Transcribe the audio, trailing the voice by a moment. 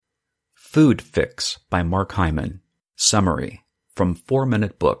Food Fix by Mark Hyman. Summary from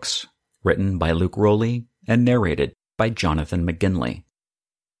 4-Minute Books, written by Luke Rowley and narrated by Jonathan McGinley.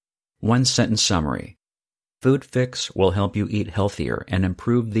 One-sentence summary. Food Fix will help you eat healthier and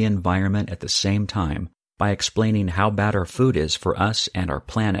improve the environment at the same time by explaining how bad our food is for us and our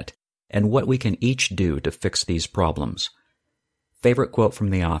planet, and what we can each do to fix these problems. Favorite quote from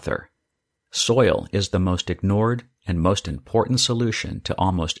the author: "Soil is the most ignored and most important solution to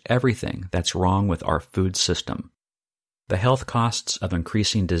almost everything that's wrong with our food system. The health costs of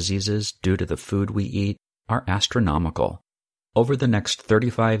increasing diseases due to the food we eat are astronomical. Over the next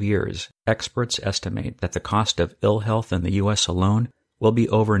 35 years, experts estimate that the cost of ill health in the U.S. alone will be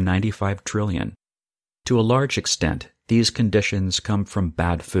over $95 trillion. To a large extent, these conditions come from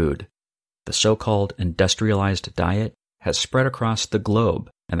bad food. The so-called industrialized diet has spread across the globe,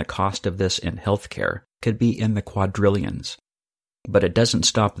 and the cost of this in healthcare could be in the quadrillions. But it doesn't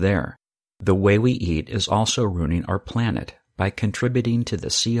stop there. The way we eat is also ruining our planet by contributing to the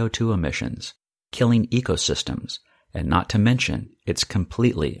CO2 emissions, killing ecosystems, and not to mention, it's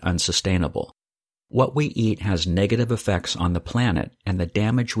completely unsustainable. What we eat has negative effects on the planet, and the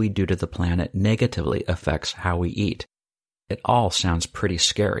damage we do to the planet negatively affects how we eat. It all sounds pretty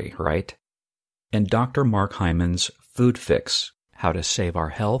scary, right? In Dr. Mark Hyman's Food Fix, How to Save Our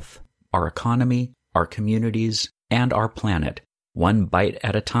Health, Our Economy, Our Communities, and Our Planet, One Bite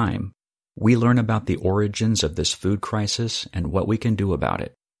at a Time, we learn about the origins of this food crisis and what we can do about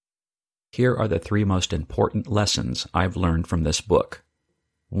it. Here are the 3 most important lessons I've learned from this book.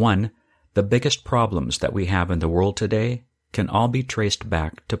 1. The biggest problems that we have in the world today can all be traced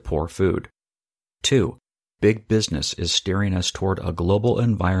back to poor food. 2. Big business is steering us toward a global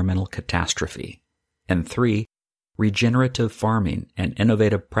environmental catastrophe. And 3. Regenerative farming and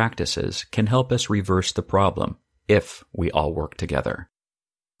innovative practices can help us reverse the problem if we all work together.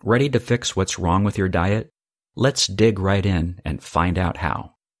 Ready to fix what's wrong with your diet? Let's dig right in and find out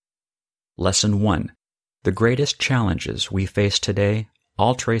how. Lesson 1. The greatest challenges we face today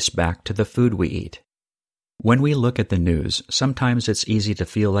all trace back to the food we eat. When we look at the news, sometimes it's easy to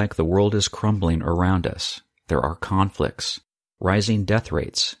feel like the world is crumbling around us. There are conflicts, rising death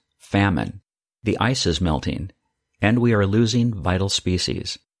rates, famine, the ice is melting, and we are losing vital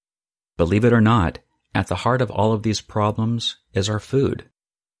species. Believe it or not, at the heart of all of these problems is our food.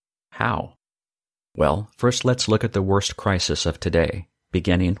 How? Well, first let's look at the worst crisis of today,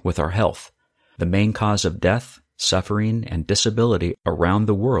 beginning with our health. The main cause of death, suffering, and disability around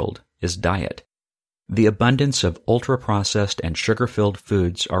the world is diet. The abundance of ultra-processed and sugar-filled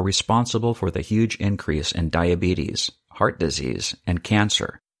foods are responsible for the huge increase in diabetes, heart disease, and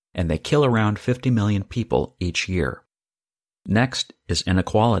cancer, and they kill around 50 million people each year. Next is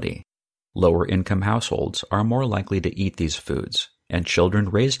inequality. Lower-income households are more likely to eat these foods, and children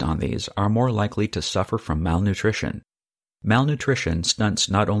raised on these are more likely to suffer from malnutrition. Malnutrition stunts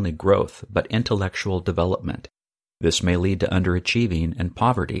not only growth but intellectual development. This may lead to underachieving and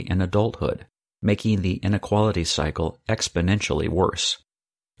poverty in adulthood, making the inequality cycle exponentially worse.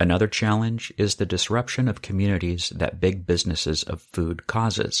 Another challenge is the disruption of communities that big businesses of food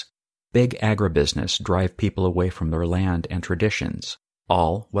causes. Big agribusiness drive people away from their land and traditions,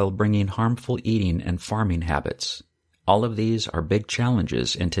 all while bringing harmful eating and farming habits. All of these are big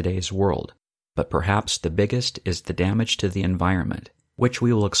challenges in today's world, but perhaps the biggest is the damage to the environment, which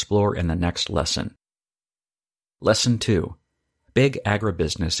we will explore in the next lesson. Lesson 2. Big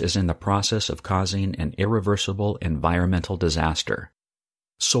agribusiness is in the process of causing an irreversible environmental disaster.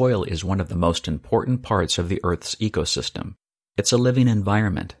 Soil is one of the most important parts of the Earth's ecosystem. It's a living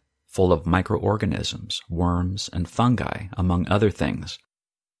environment, full of microorganisms, worms, and fungi, among other things.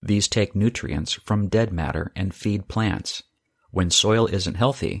 These take nutrients from dead matter and feed plants. When soil isn't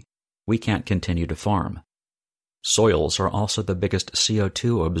healthy, we can't continue to farm. Soils are also the biggest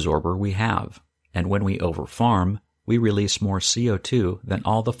CO2 absorber we have, and when we overfarm, we release more CO2 than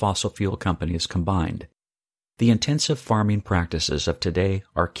all the fossil fuel companies combined. The intensive farming practices of today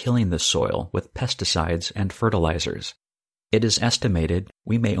are killing the soil with pesticides and fertilizers. It is estimated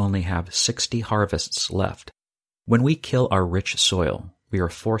we may only have 60 harvests left. When we kill our rich soil, we are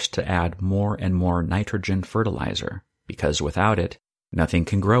forced to add more and more nitrogen fertilizer, because without it, nothing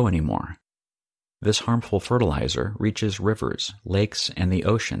can grow anymore. This harmful fertilizer reaches rivers, lakes, and the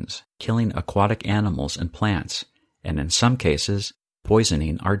oceans, killing aquatic animals and plants, and in some cases,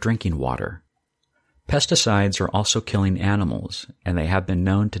 poisoning our drinking water. Pesticides are also killing animals, and they have been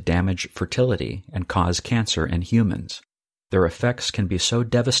known to damage fertility and cause cancer in humans. Their effects can be so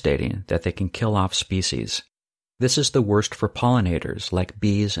devastating that they can kill off species. This is the worst for pollinators like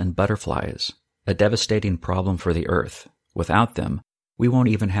bees and butterflies, a devastating problem for the Earth. Without them, we won't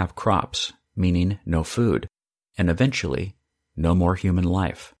even have crops, meaning no food, and eventually, no more human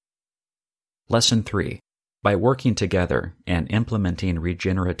life. Lesson 3. By working together and implementing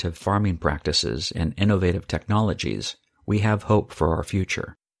regenerative farming practices and innovative technologies, we have hope for our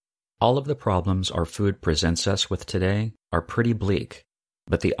future. All of the problems our food presents us with today are pretty bleak,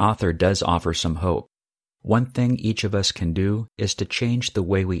 but the author does offer some hope. One thing each of us can do is to change the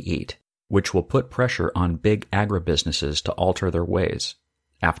way we eat, which will put pressure on big agribusinesses to alter their ways.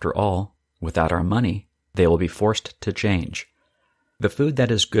 After all, without our money, they will be forced to change. The food that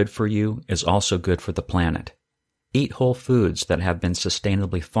is good for you is also good for the planet. Eat whole foods that have been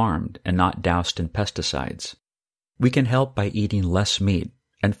sustainably farmed and not doused in pesticides. We can help by eating less meat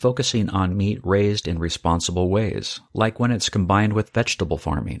and focusing on meat raised in responsible ways, like when it's combined with vegetable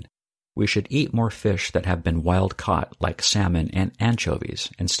farming. We should eat more fish that have been wild caught, like salmon and anchovies,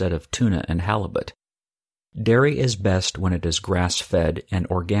 instead of tuna and halibut. Dairy is best when it is grass-fed and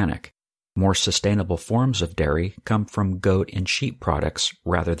organic. More sustainable forms of dairy come from goat and sheep products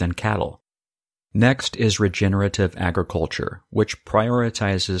rather than cattle. Next is regenerative agriculture, which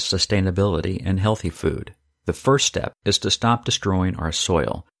prioritizes sustainability and healthy food. The first step is to stop destroying our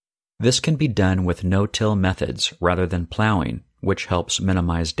soil. This can be done with no-till methods rather than plowing, which helps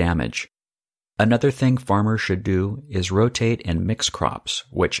minimize damage. Another thing farmers should do is rotate and mix crops,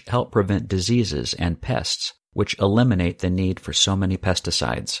 which help prevent diseases and pests, which eliminate the need for so many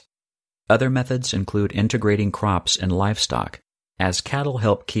pesticides. Other methods include integrating crops and livestock, as cattle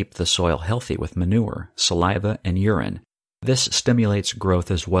help keep the soil healthy with manure, saliva, and urine. This stimulates growth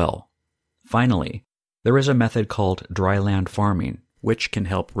as well. Finally, there is a method called dryland farming, which can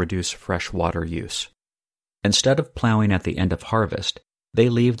help reduce fresh water use. Instead of plowing at the end of harvest, they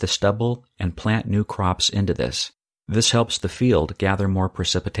leave the stubble and plant new crops into this. This helps the field gather more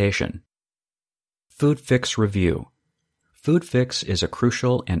precipitation. Food Fix Review. Food Fix is a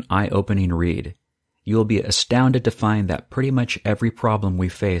crucial and eye-opening read. You will be astounded to find that pretty much every problem we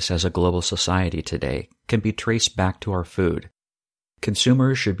face as a global society today can be traced back to our food.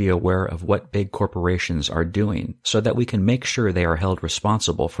 Consumers should be aware of what big corporations are doing so that we can make sure they are held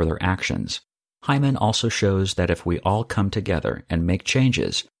responsible for their actions. Hyman also shows that if we all come together and make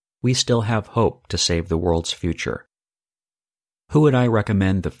changes, we still have hope to save the world's future. Who would I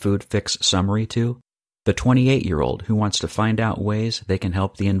recommend the Food Fix summary to? The 28-year-old who wants to find out ways they can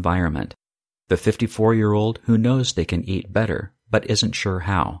help the environment. The 54-year-old who knows they can eat better but isn't sure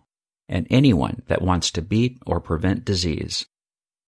how. And anyone that wants to beat or prevent disease.